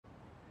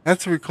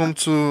Herzlich willkommen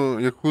zu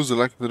YAKUZA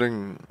Like a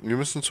Dragon. Wir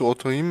müssen zu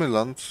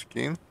Otohime-Land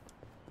gehen.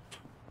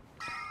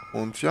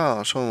 Und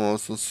ja, schauen wir mal,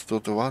 was uns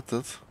dort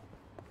erwartet.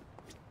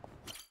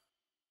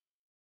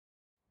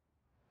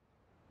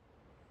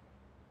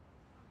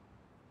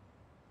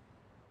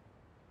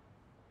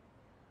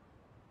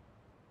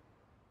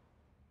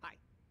 Hi,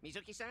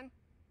 Mizuki-san?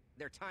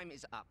 Their time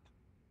is up.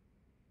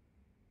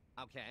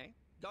 Okay,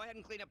 go ahead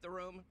and clean up the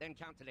room, then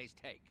count today's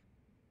take.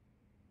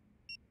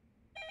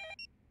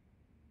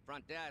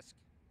 Front desk.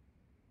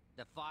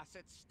 The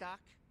faucet's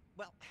stuck?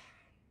 Well,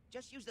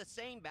 just use the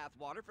same bath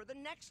water for the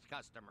next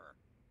customer.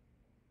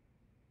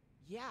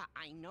 Yeah,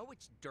 I know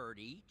it's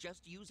dirty.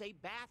 Just use a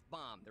bath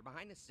bomb. They're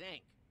behind the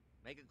sink.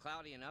 Make it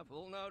cloudy enough,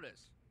 we'll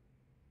notice.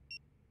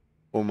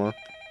 Oh Mann.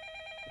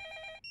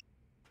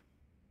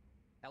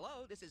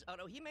 Hello, this is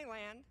Otohime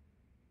Land.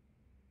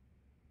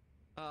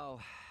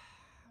 Oh,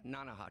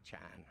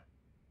 Nanaha-chan.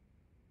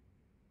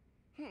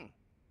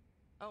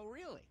 Oh,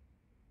 really?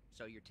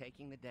 So you're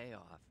taking the day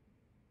off.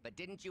 But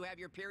didn't you have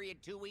your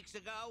period 2 weeks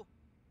ago?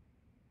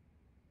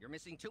 You're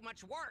missing too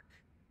much work.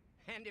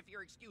 And if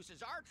your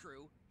excuses are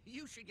true,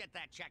 you should get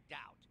that checked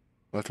out.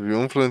 Warte, wie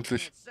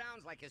unfreundlich. It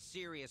sounds like a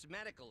serious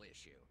medical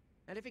issue.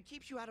 And if it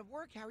keeps you out of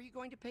work, how are you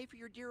going to pay for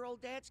your dear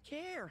old dad's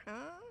care,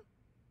 huh?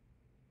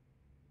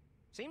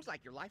 Seems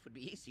like your life would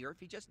be easier if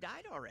he just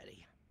died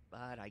already.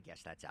 But I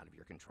guess that's out of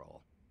your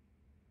control.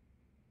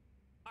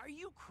 Are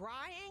you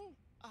crying?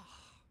 Oh,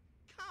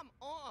 come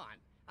on.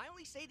 I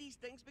only say these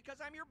things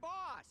because I'm your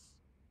boss.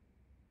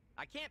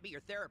 I can't be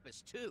your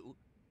therapist, too.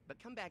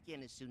 But come back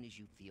in as soon as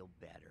you feel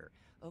better.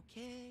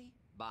 Okay?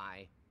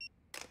 Bye.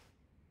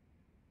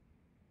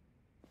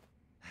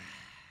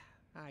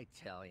 I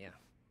tell you,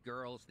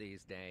 girls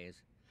these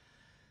days.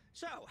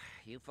 So,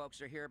 you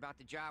folks are here about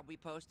the job we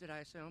posted, I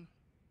assume?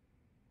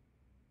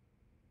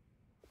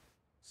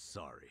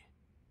 Sorry.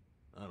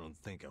 I don't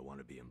think I want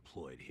to be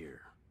employed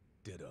here.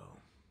 Ditto.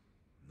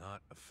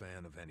 Not a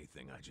fan of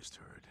anything I just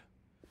heard.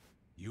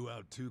 You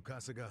out too,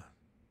 Kasuga?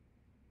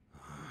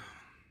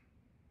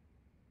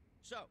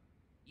 So,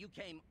 you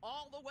came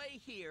all the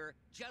way here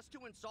just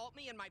to insult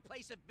me in my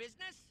place of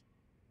business?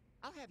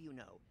 I'll have you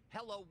know,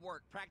 Hello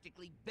Work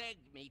practically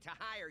begged me to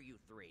hire you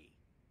three.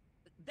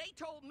 They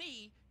told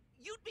me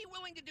you'd be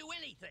willing to do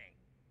anything.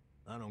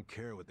 I don't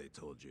care what they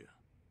told you.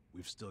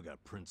 We've still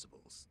got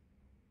principles.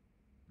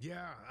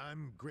 Yeah,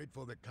 I'm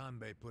grateful that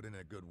Kanbei put in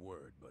a good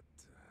word, but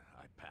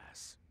I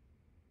pass.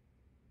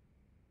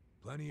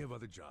 Plenty of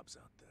other jobs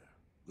out there.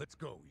 Let's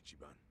go,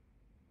 Ichiban.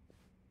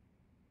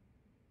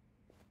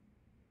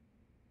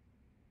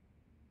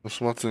 Was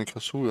macht sie in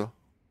Kasuga?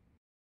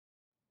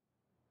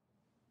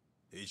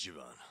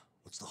 Ichiban,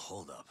 what's the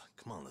holdup?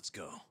 Come on, let's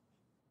go.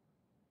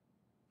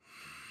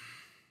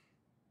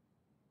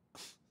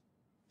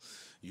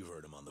 You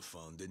heard him on the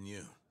phone, didn't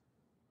you?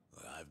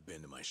 I've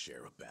been to my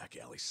share of back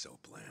alley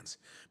soap lands,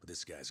 but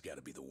this guy's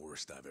gotta be the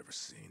worst I've ever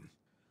seen.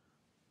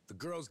 The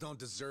girls don't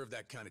deserve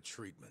that kind of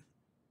treatment.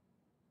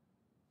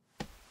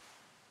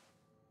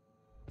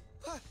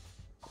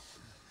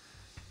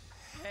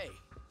 Hey,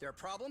 there a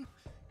problem?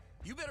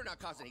 You better not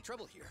cause any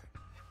trouble here.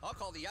 I'll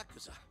call the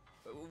YAKUZA.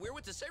 We're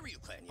with the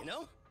Seiryu clan, you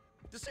know?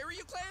 The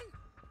Seiryu clan?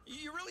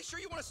 You really sure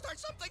you want to start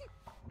something?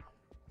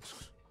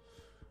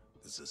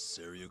 This is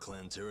Seiryu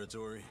clan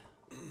territory?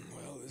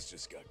 Well, this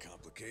just got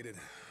complicated.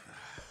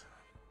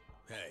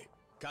 Hey,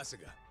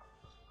 Kasuga,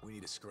 we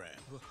need a scram.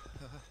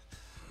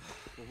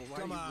 Why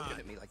Come are you on. looking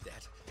at me like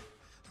that?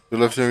 Du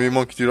läufst ja wie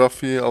Monkey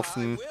Raffi auf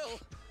I den will.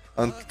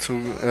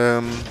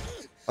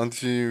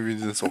 Anti, wie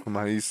das auch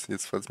immer hieß,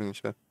 jetzt fällt mir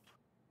nicht ein.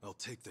 I'll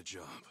take the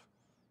job.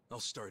 I'll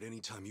start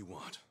anytime you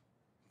want,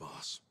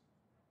 boss.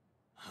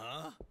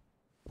 Huh? Ja,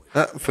 What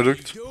are you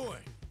verrückt.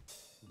 doing?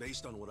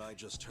 Based on what I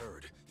just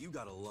heard, you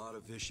got a lot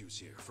of issues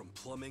here, from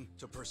plumbing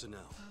to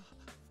personnel.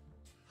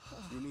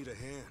 You need a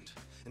hand,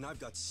 and I've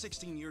got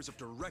 16 years of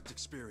direct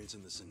experience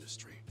in this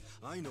industry.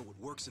 I know what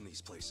works in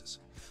these places,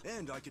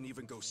 and I can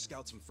even go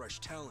scout some fresh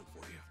talent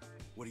for you.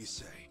 What do you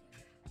say?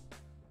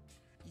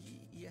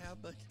 Yeah,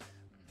 but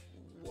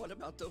what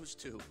about those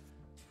two?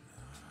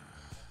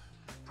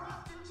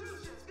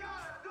 Prostitution's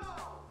gotta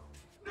go!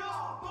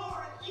 No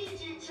more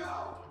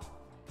Ichicho!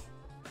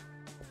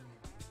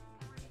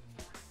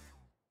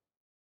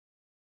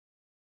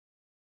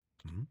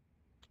 Hmm?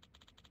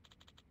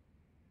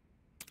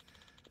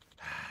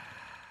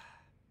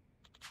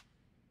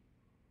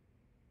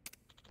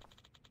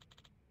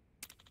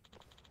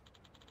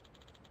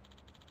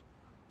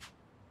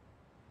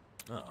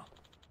 Oh,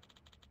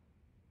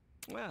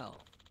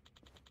 Well,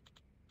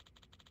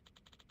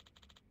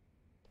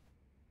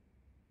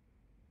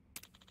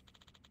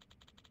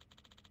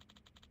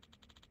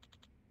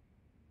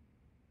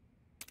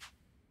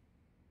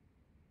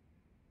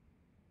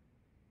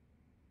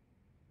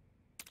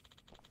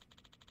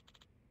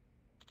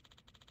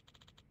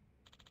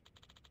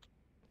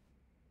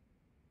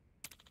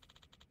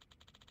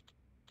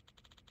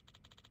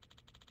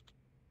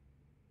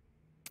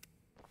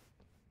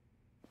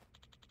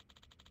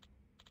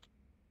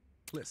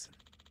 Listen.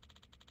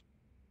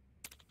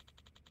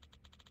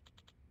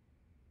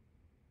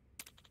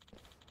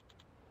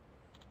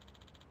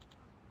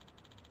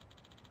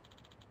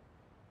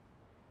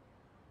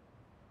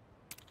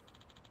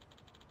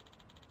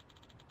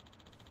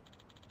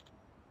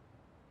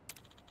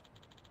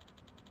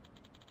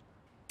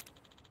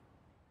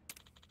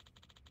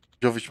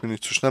 Ich hoffe, ich bin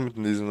nicht zu schnell mit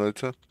dem Lesen,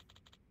 Leute.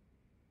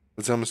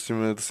 Also müsst ihr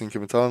mir das in den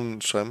Kommentaren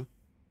schreiben.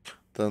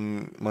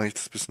 Dann mache ich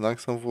das ein bisschen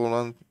langsam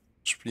voran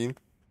spielen.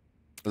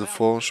 Also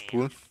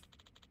vorspulen.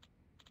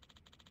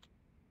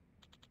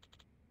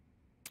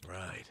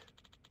 Right.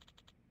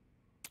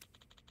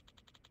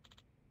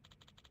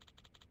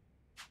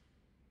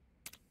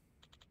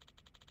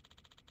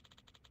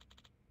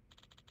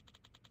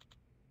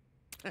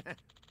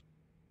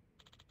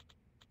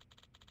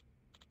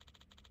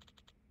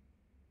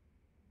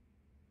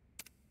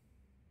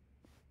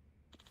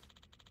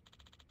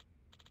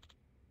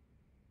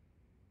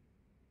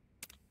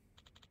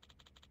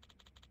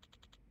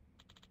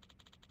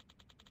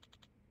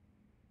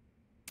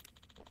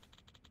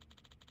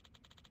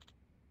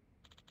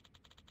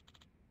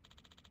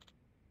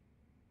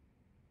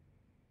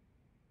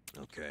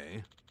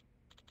 Okay.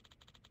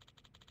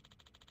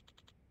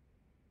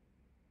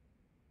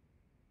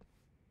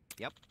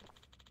 Yep.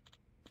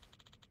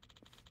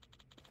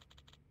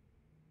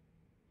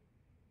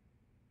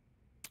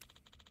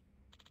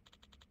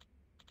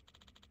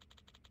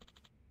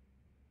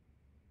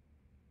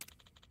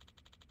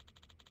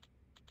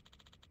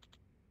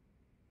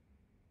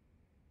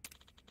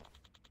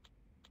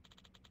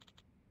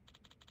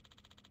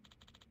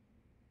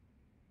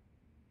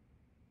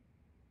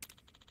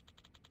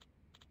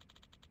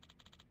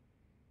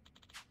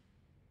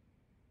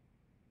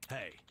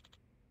 Hey.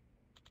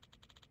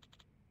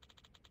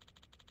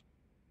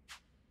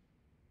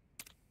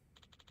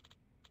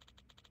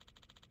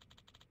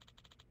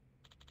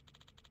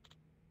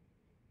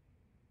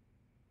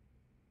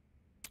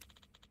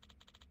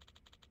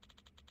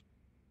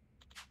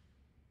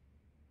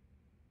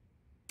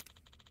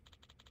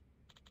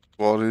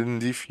 Boah, reden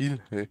die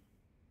viel, hey.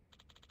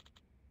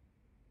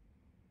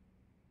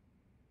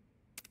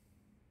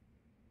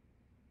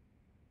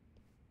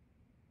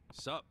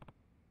 Sup?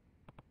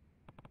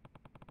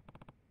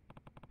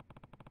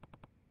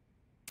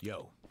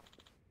 Yo.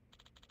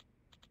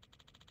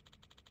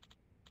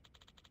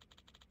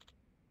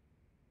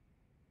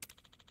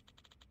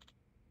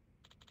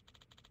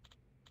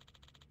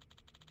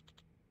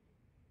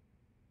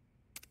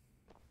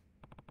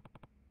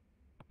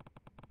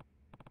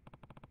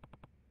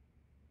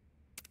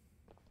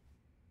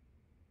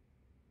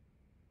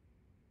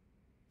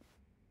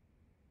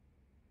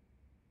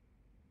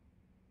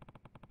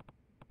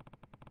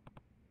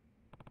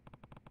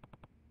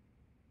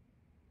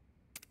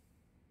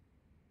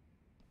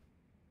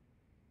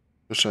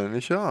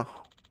 Wahrscheinlich ja.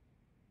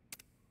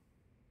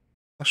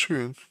 Ach,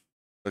 schön,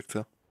 sagt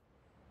er.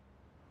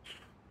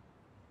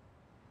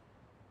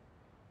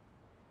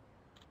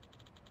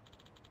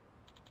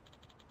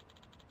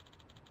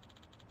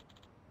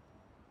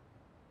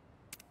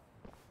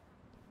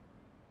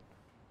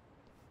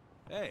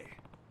 Hey.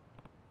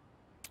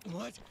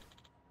 What?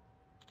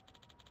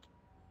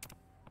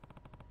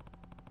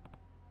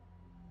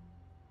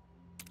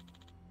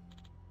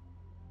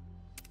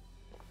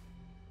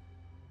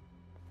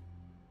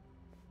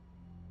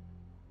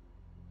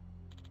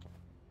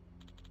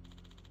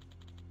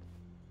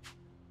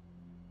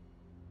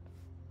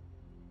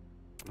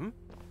 Hmm?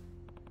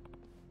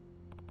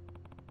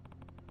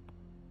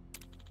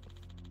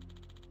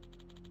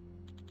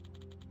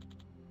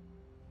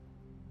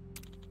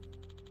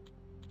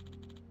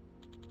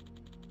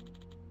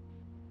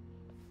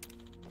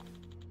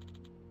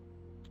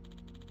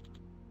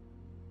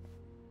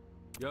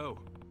 Yo.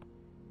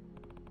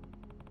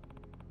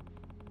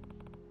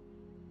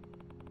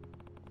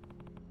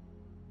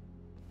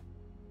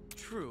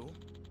 True.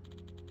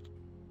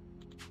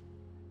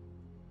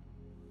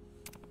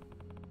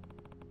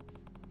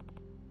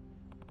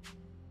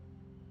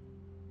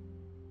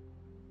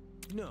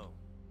 No.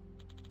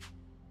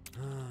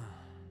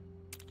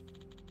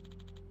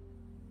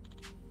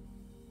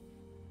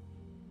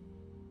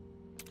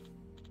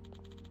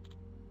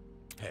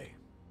 Hey.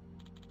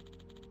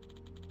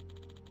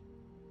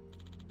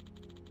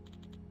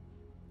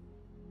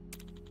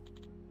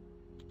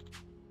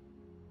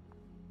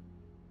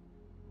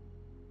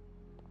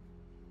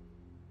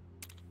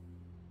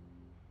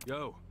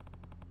 Yo.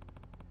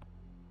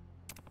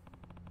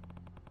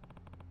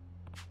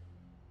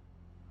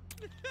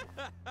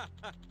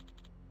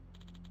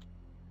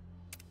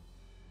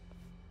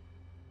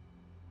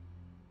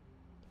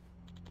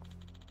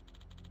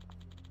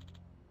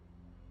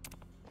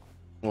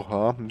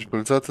 Oha, die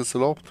Polizei hat es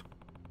erlaubt.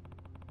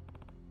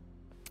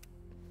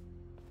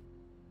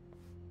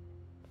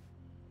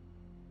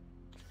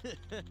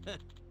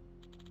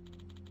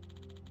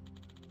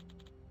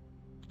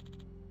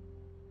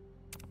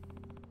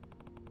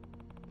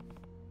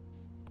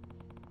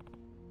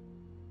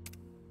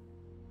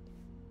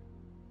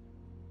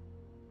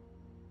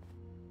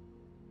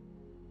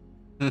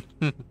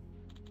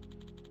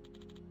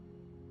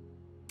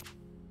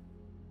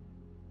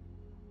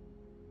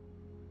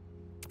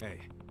 Hey.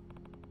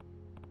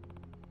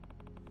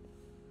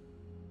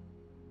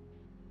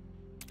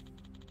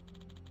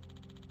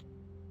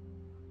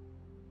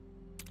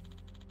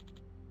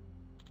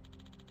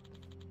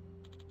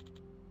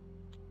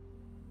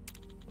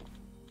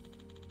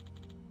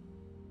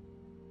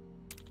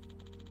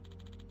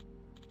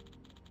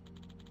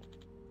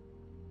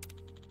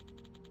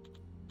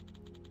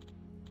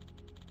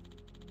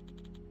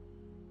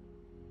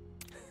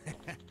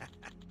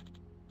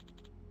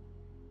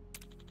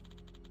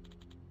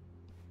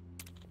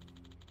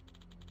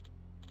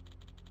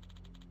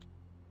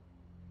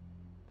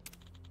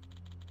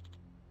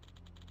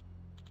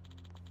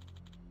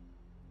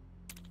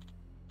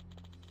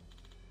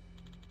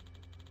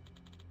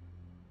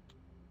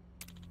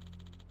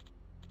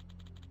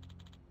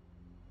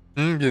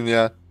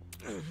 Genial.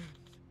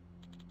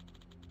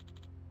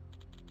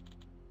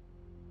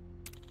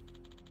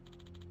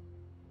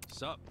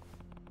 Sup?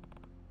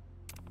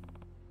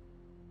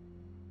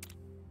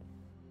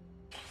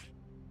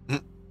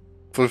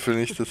 Voll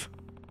vernichtet.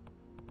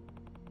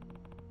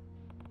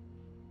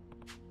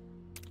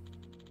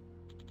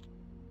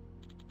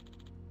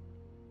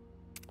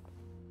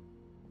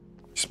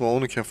 Diesmal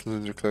ohne Kämpfen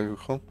sind wir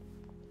klargekommen.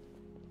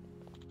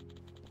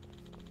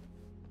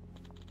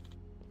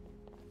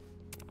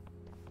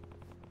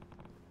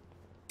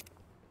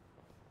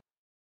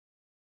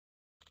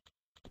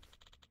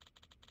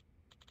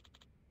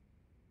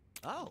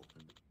 Oh,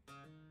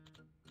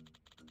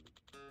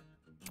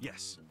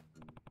 Yes.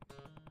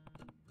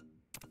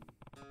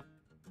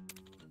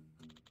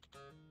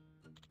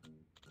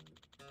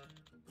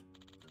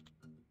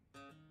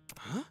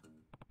 Huh?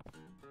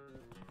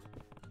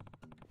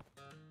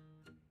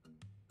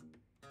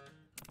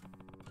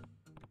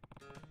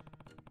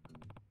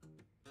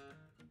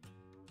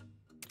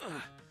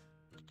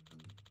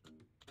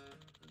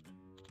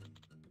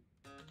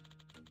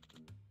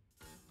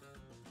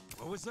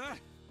 What was that?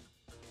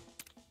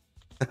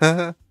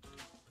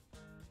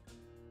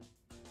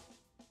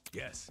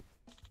 Yes.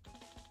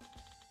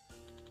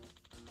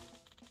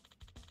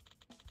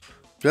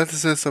 Wie alt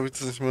ist er jetzt? Habe ich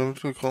das nicht mehr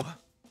mitbekommen?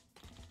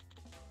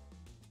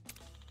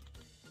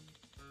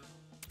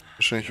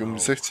 Wahrscheinlich um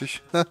die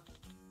 60. What?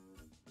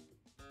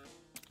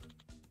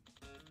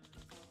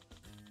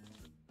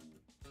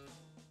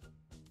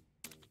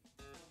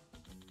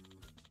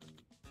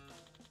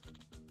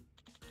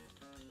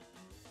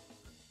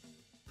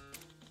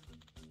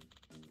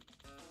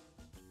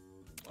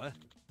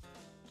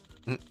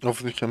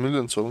 Hoffentlich kein Müll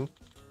entsorgen.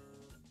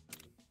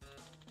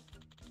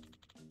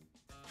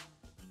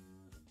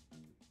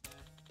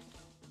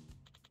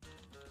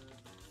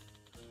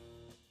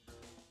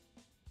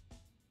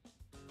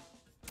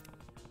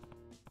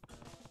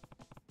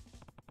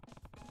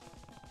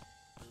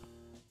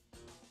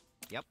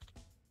 yep.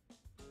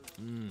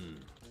 Hmm.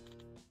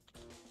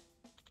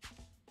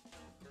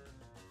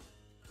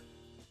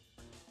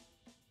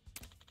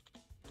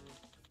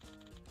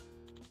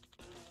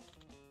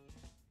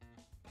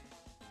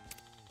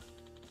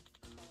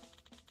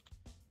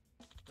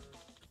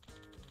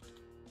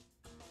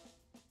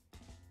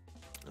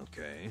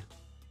 Okay.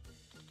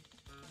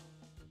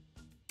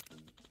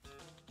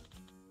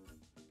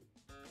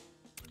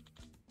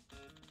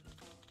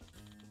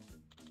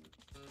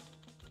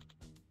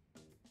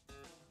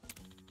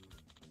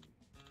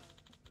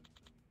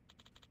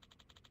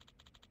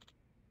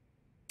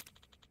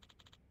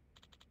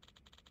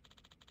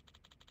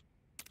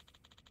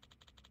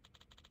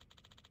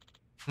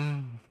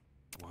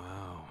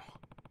 Wow.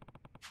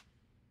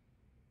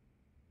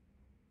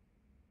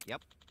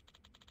 Yep.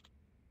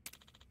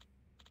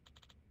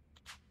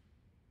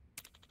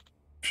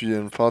 Für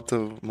ihren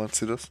Vater macht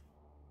sie das.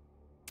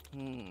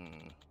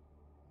 Hmm.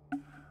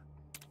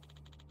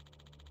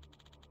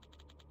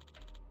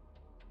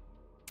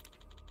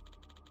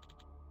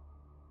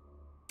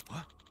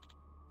 What?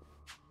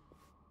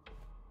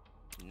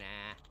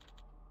 Nah.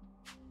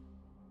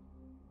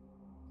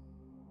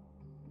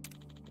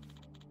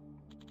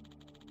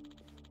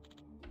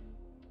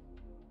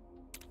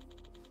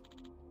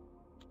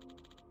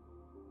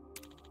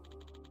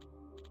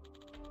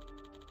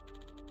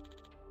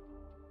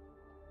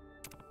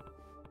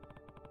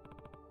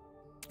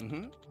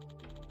 Mm-hmm.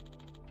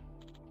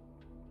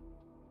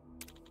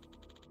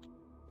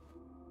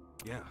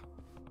 Yeah.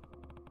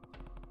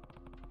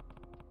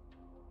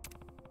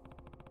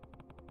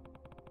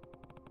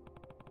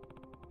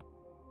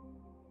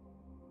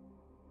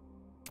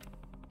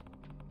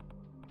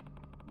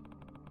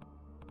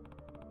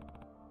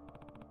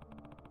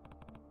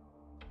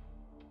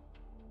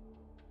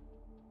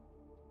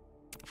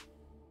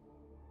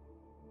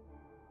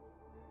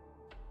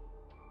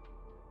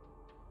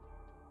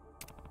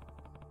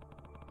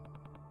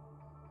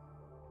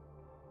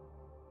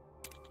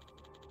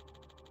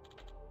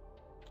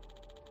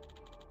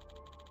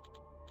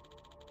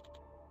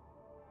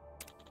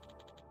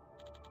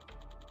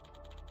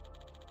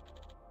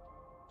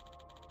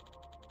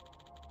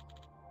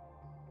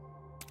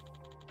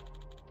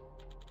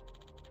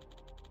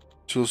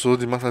 So,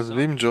 die macht also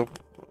einen Nebenjob,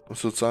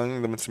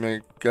 sozusagen, damit sie mehr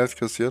Geld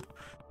kassiert.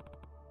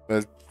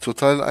 Weil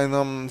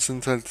Totaleinnahmen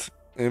sind halt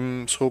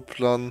im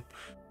Showplan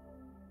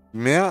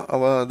mehr,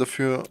 aber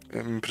dafür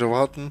im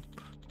Privaten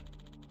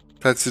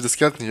teilt sie das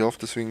Geld nicht auf,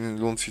 deswegen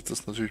lohnt sich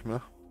das natürlich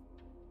mehr.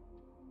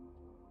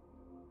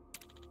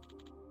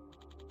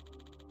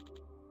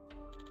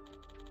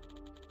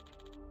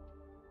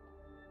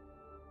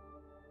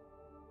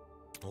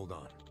 Hold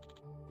on.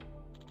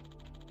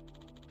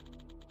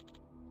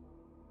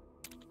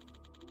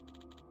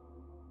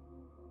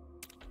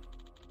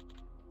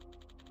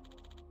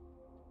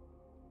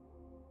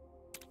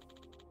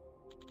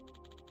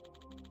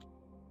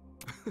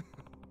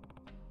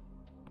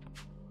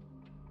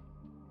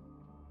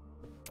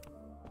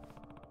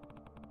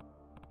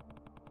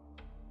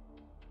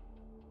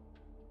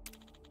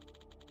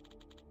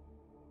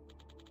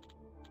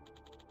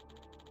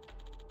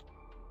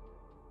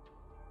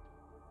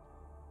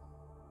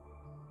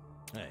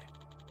 Hey.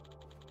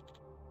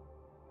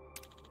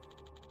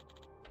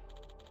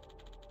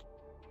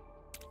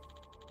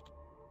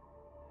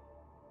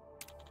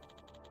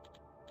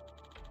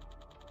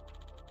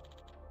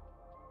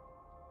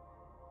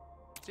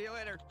 See you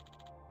later.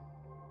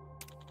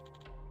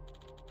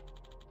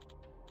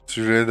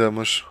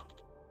 Zielrädermisch.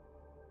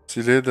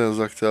 Zielräder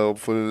sagt er,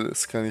 obwohl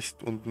es gar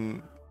nicht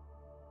unten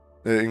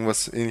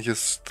irgendwas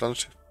ähnliches dran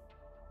steht.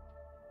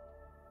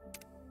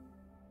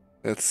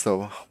 Jetzt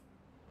aber.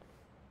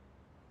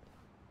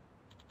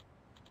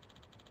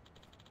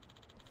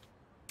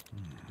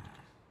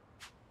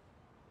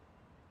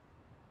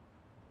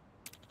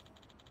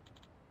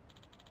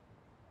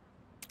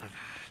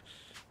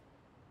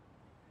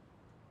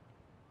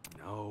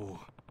 No.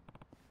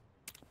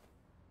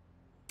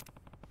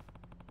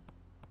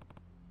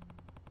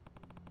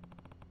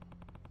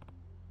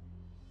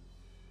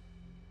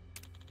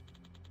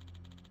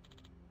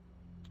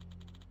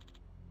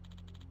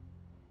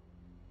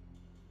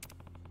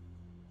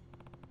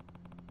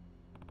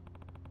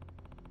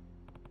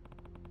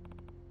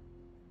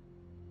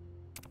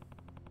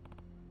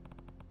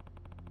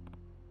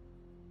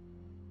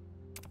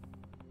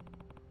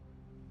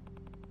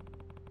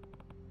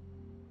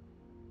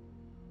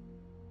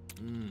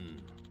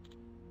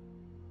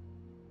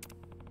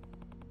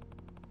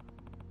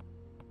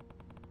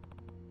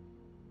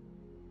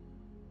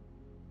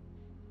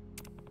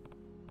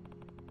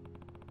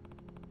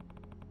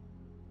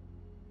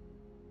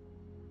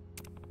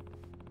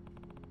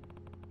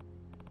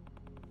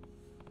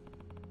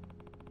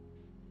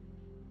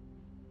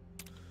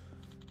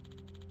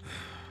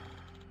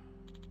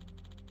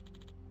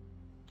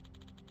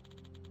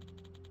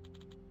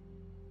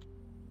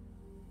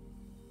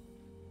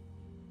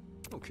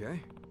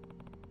 Okay.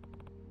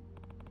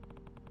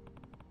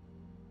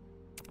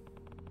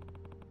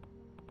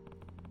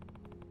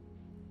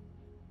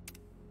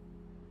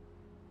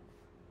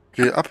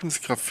 Geh ab ins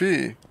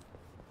Café.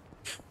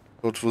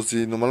 Dort, wo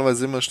sie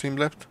normalerweise immer stehen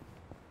bleibt.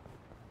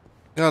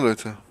 Ja,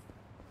 Leute.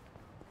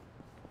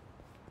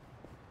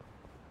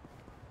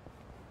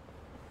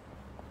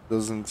 Da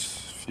sind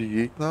 4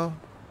 Gegner.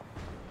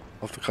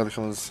 Auf der Karte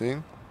kann man das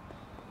sehen.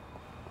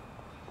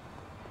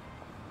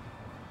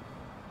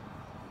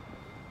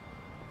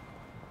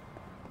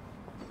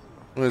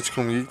 Und jetzt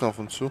kommen Gegner auf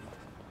uns zu.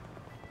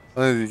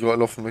 Ah, ne, die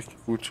laufen weg.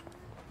 Gut.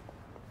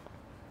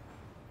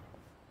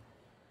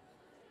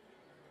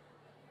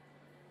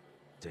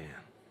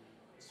 Damn,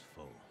 it's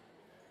full.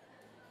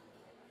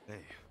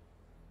 Hey,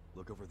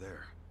 look over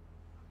there.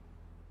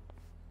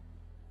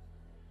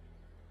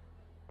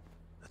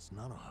 That's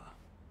Nanoha.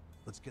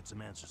 Let's get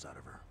some answers out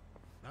of her.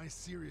 I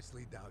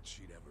seriously doubt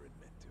she'd ever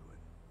admit to it.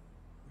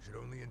 We should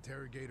only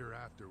interrogate her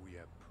after we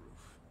have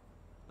proof.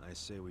 I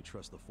say we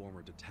trust the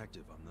former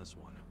detective on this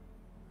one.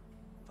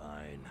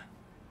 Fine.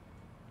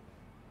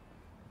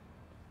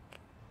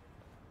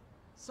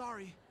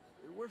 Sorry,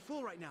 we're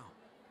full right now.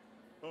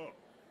 Oh,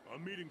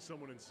 I'm meeting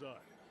someone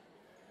inside.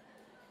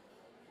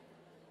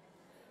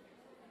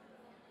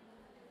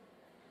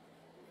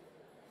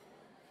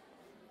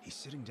 He's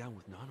sitting down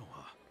with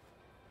Nanoha.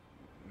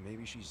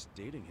 Maybe she's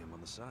dating him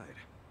on the side.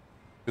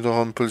 Wird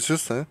doch ein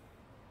Polizist sein.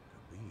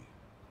 Could be.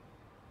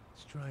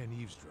 Let's try and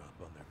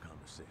eavesdrop on their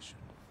conversation.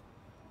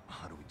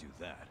 How do we do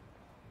that?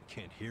 We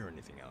can't hear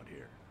anything out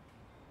here.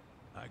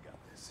 I got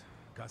this.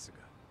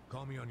 Kasuga,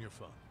 call me on your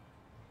phone.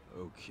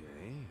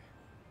 Okay.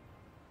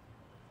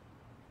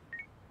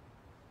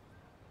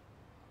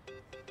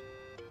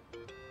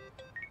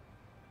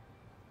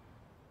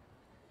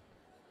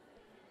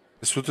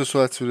 Es tut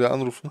so, als würde er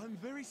anrufen. I'm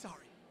very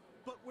sorry,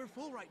 but we're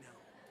full right now.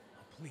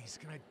 Oh, please,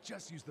 can I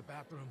just use the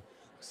bathroom?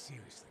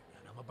 Seriously,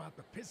 man, I'm about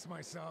to piss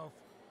myself.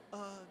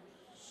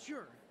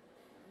 Sure.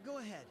 Go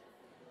ahead.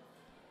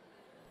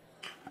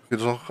 Geht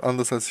doch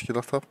anders, als ich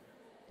gedacht habe.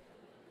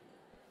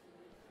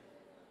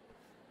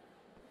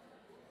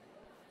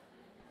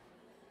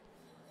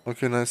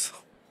 Okay, nice.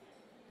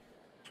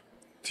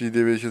 Die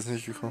Idee wäre ich jetzt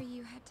nicht Sorry gekommen.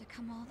 you had to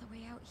come all the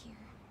way out here.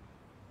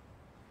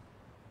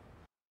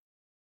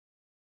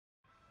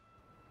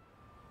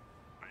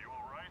 Are you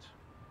alright?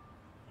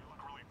 You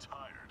look really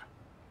tired.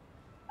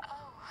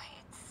 Oh,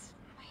 it's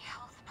my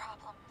health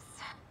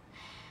problems.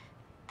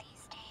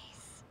 These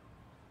days.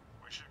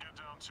 We should get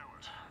down to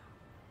it.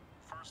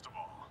 First of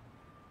all,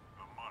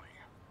 the money.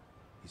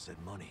 He said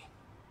money.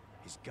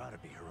 He's gotta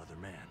be her other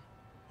man.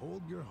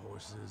 Hold your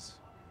horses.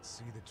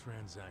 See the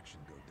transaction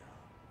go down.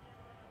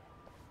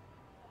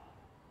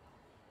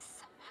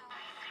 Somehow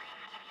I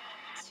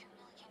 2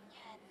 million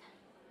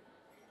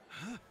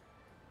yen.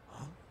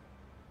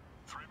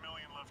 3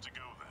 million left to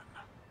go then.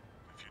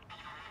 If you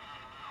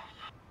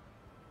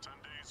 10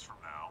 days from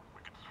now,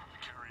 we can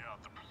carry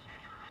out the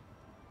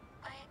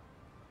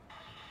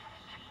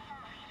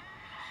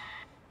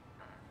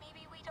But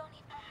maybe we don't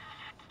even.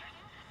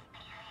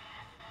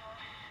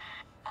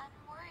 I'm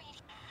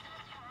worried.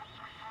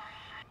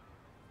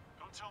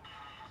 Don't tell me.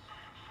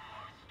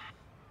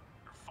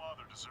 Your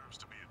father deserves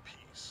to be at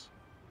peace.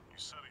 You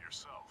said it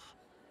yourself.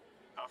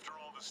 After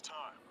all this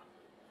time,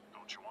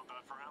 don't you want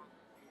that for him?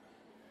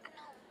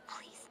 No,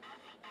 please.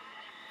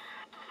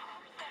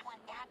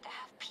 to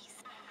have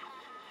peace.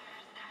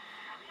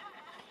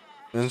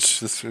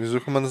 Mensch, wieso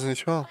kann man das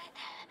nicht hören?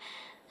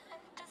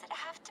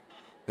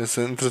 Does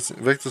it have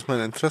to Weckt es mein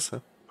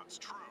Interesse? That's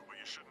true, but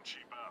you shouldn't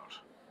cheap out.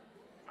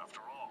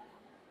 After all,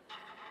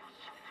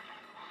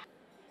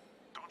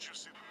 don't you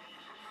see?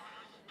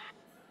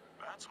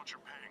 That's what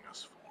you're paying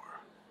us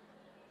for.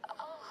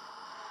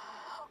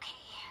 Oh,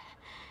 okay.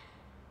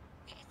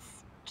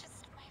 It's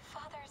just my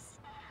father's.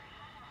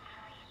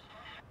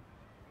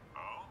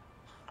 Oh?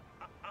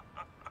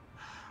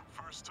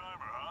 First timer,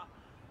 huh?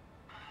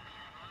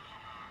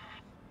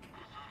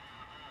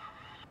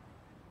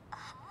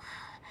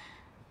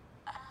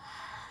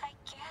 I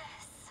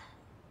guess.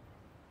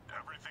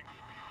 Everything.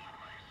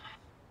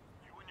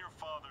 You and your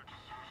father.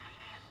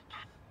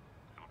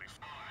 It'll be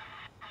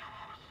fine.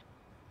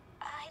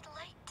 I'd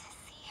like to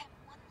see him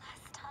one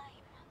last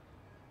time.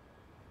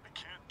 I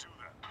can't do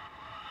that.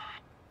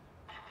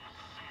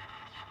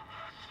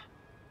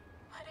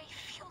 But I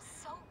feel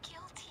so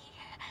guilty.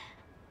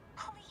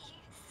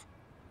 Please.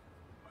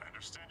 I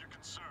understand your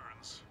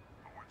concerns,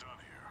 but we're done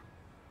here.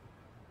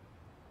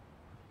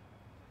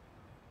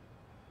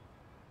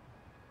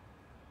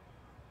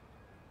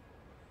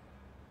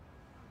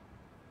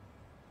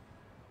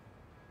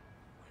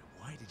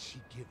 Why did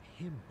she give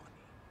him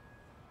money?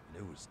 And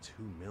it was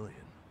 2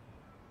 million.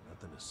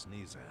 Nothing to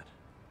sneeze at.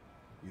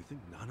 You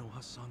think Nano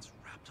Hassan's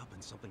wrapped up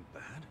in something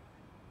bad?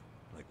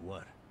 Like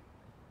what?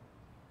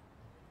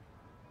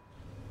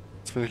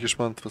 Jetzt bin ich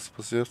gespannt, was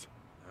passiert.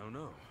 I don't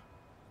know.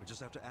 We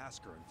just have to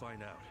ask her and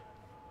find out.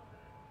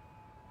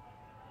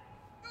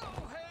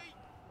 Oh, hey!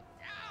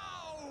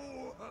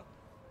 Ow!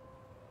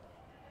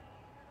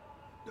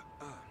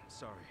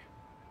 Sorry.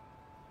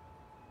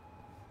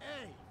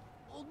 Hey,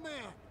 old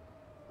man.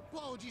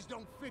 Apologies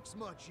don't fix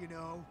much, you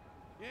know.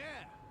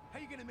 Yeah, how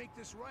you gonna make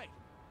this right?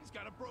 He's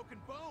got a broken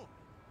bone.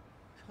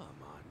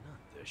 Come on,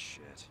 not this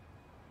shit.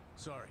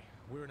 Sorry,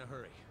 we're in a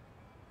hurry.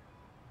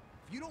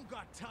 If you don't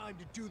got time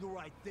to do the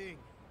right thing,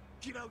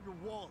 get out your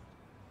wallet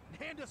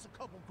and hand us a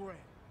couple grand.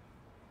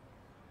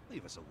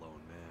 Leave us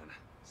alone, man.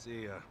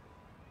 See ya.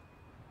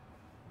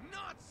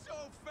 Not so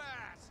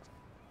fast!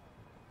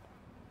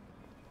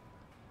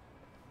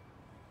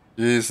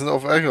 Die sind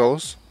auf Ärger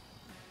aus.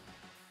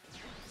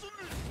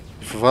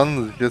 Die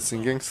verwandeln sich jetzt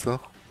in Gangster.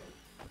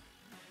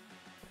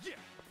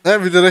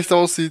 Wie der recht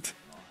aussieht.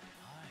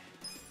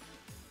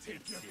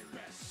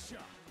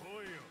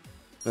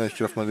 Ja, ich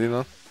greif mal den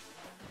an.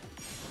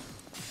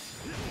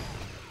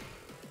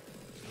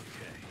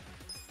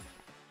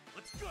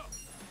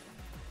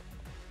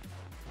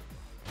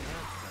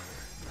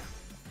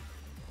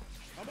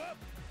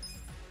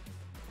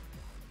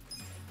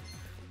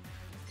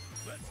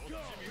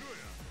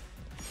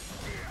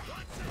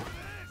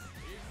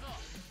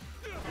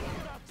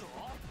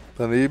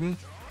 Daneben.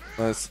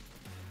 Nice.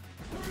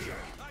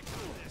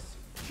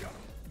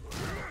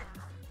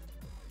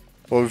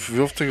 Oh, wie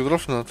oft er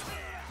getroffen hat.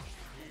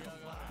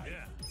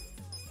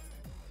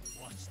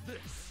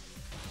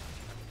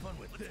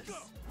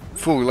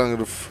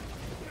 Vogelangriff.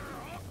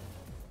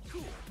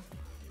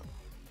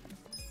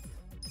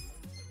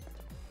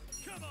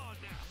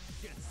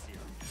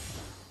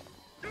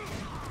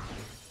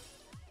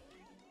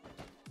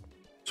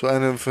 So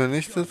eine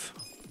vernichtet.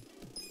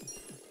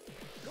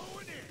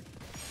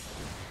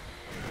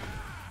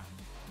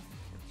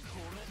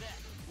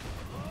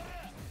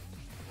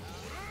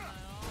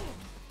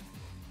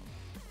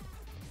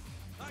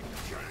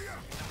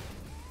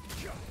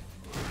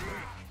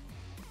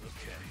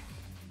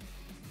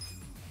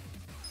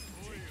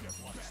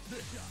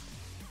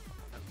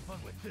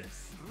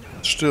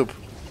 Stirb.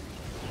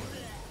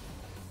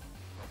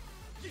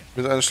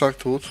 Mit einem Schlag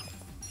tot.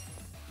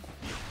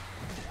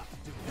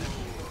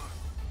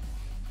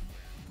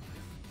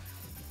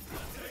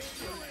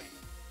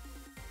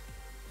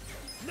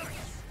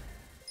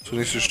 So,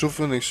 nächste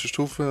Stufe, nächste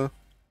Stufe.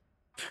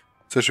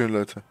 Sehr schön,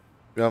 Leute.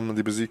 Wir haben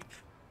die besiegt.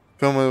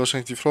 Wir haben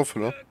wahrscheinlich die Frau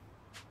verloren.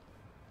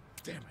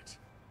 Damn it.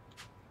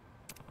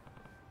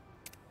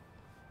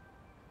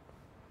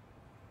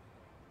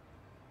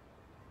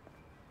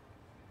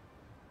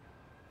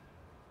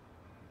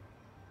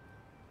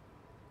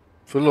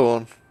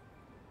 Verloren.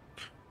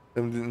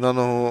 Wir haben die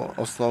Nano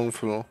aus den Augen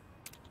verloren.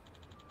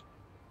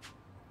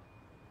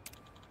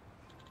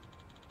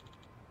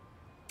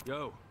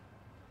 Yo.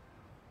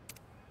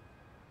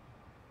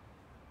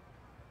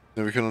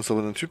 Ja, wir können uns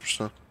aber den Typen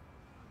stellen.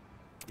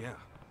 Yeah.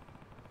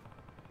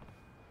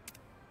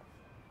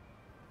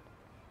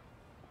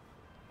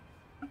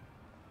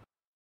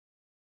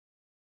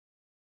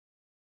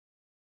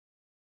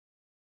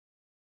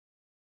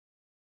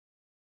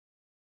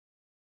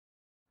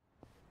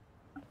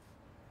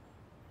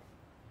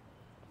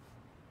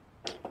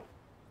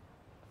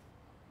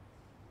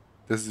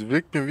 Das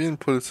wirkt mir wie ein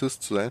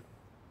Polizist zu sein.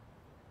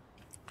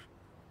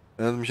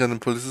 Erinnert mich an den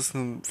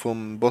Polizisten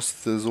vom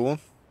Boss der Sohn.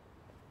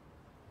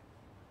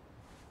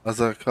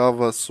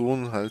 Asakawas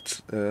Sohn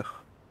halt.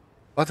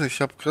 Warte,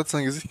 ich habe gerade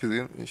sein Gesicht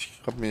gesehen.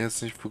 Ich habe mir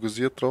jetzt nicht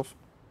fokussiert drauf.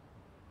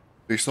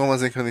 Wenn ich es nochmal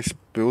sehen kann, ich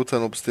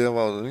beurteilen, ob es der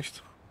war oder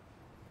nicht.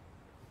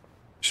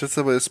 Ich schätze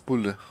aber, er ist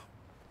Bulle.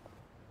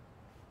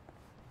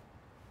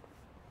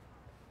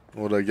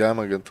 Oder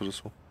Geheimagent oder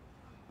so.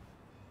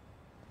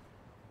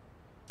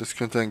 Das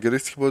könnte ein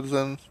Gerichtsgebäude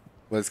sein,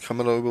 weil es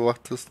Kamera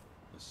überwacht ist.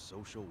 A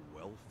social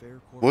welfare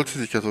corporation?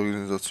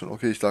 Wohltätigkeitsorganisation.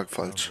 Okay, ich lag Sounds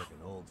falsch. like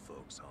an old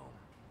folks home.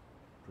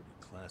 Pretty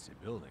classy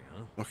building,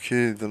 huh?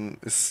 Okay, dann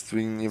ist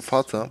wegen ihrem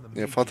Vater.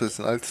 Ihr Vater ist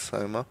ein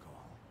Altersheimer.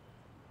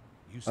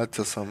 Used to be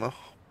Altersheimer.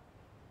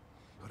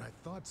 but I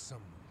thought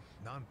some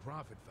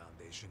non-profit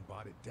foundation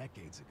bought it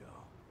decades ago.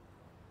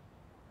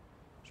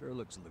 Sure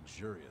looks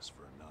luxurious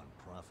for a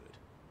non-profit.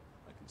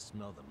 I can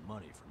smell the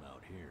money from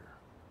out here.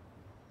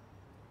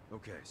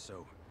 Okay,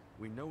 so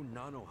we know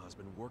Nanoha's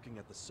been working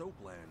at the soap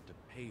land to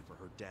pay for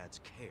her dad's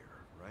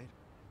care, right?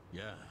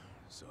 Yeah,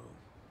 so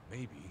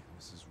maybe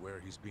this is where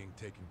he's being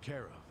taken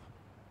care of.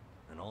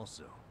 And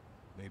also,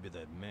 maybe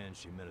that man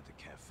she met at the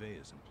cafe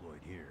is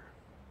employed here.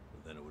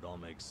 But then it would all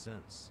make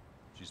sense.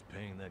 She's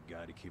paying that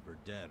guy to keep her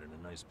dad in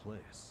a nice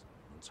place.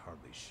 It's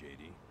hardly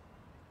shady.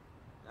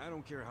 I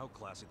don't care how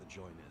classy the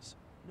joint is.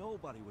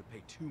 Nobody would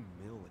pay $2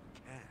 million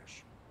in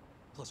cash.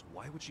 Plus,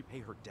 why would she pay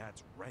her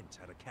dad's rent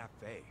at a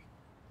cafe?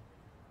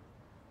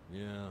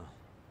 Yeah,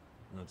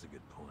 that's a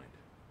good point.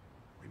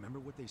 Remember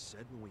what they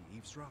said when we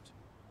eavesdropped?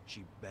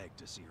 She begged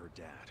to see her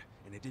dad,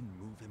 and it didn't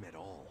move him at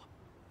all.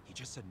 He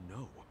just said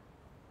no.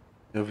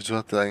 Ja, wieso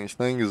hat er eigentlich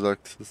Nein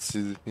gesagt, dass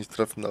sie sich nicht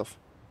treffen darf?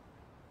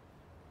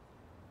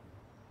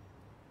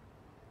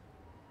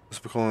 Das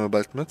bekommen wir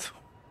bald mit.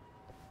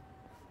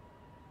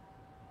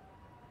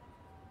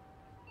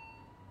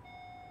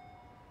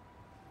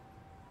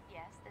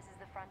 Yes, this is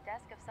the front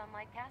desk of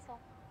Sunlight Castle.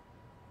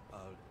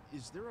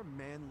 Is there a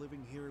man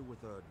living here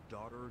with a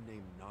daughter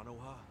named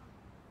Nanoha?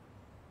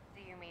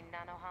 Do you mean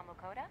Nanoha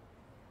Mukoda?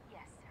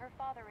 Yes, her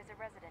father is a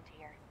resident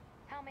here.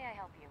 How may I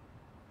help you?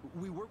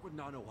 We work with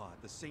Nanoha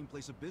at the same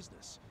place of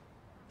business.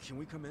 Can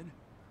we come in?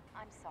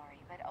 I'm sorry,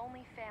 but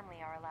only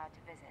family are allowed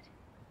to visit.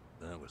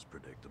 That was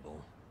predictable.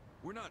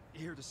 We're not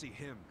here to see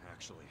him,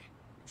 actually.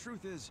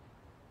 Truth is,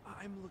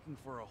 I'm looking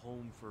for a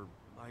home for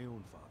my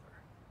own father.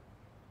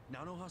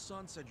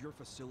 Nanoha-san said your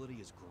facility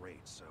is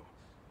great, so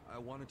I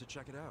wanted to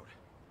check it out.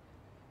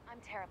 I'm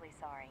terribly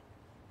sorry.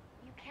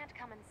 You can't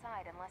come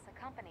inside unless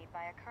accompanied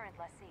by a current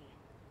lessee.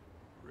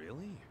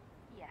 Really?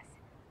 Yes.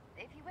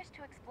 If you wish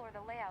to explore the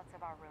layouts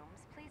of our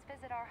rooms, please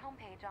visit our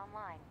homepage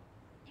online.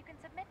 You can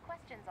submit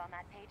questions on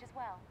that page as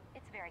well.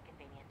 It's very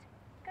convenient.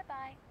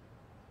 Goodbye.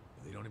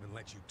 They don't even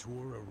let you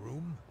tour a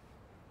room?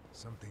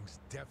 Something's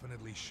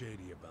definitely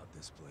shady about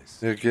this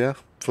place. Ja, gell?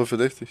 Voll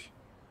verdächtig.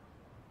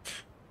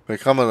 Bei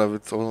Kamera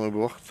wird es auch noch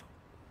überwacht.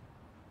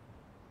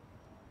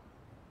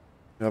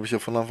 Ja, habe ich ja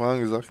von Anfang an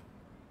gesagt.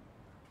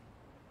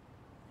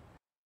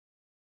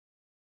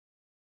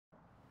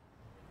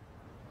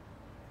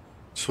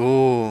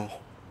 So.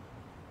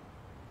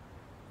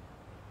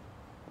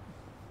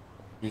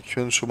 Wir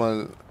können schon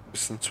mal ein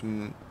bisschen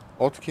zum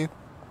Ort gehen.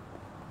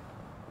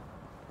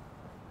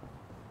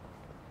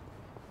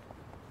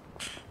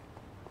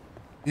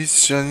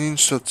 Ist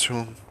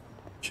Janine-Station.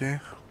 Okay.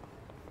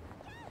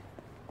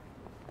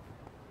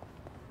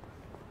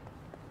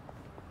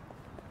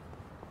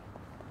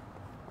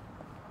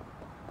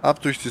 Ab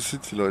durch die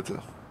City,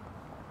 Leute.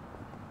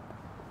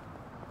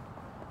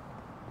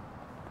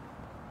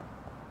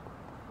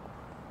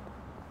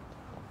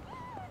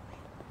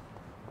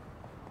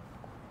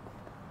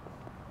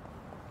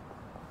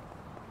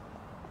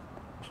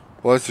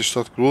 Boah, ist die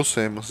Stadt groß,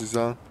 ey, muss ich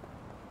sagen.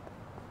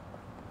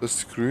 Das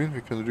ist grün,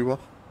 wir können rüber.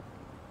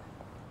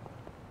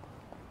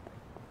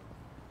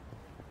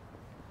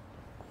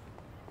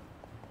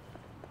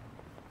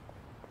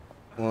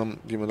 Und dann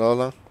gehen wir da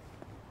lang.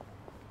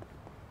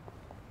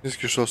 Ist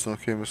geschlossen,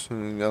 okay,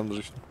 müssen in die andere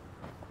Richtung.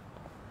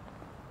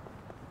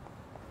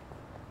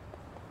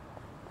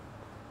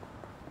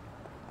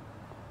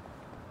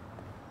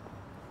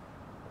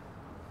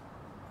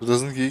 So, da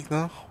sind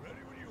Gegner.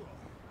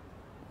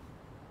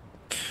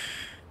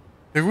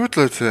 Ja gut,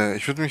 Leute,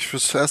 ich würde mich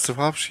fürs Erste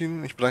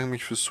verabschieden. Ich bedanke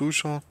mich fürs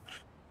Zuschauen.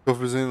 Ich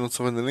hoffe, wir sehen uns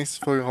auch in der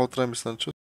nächsten Folge. Haut rein, bis dann, tschüss.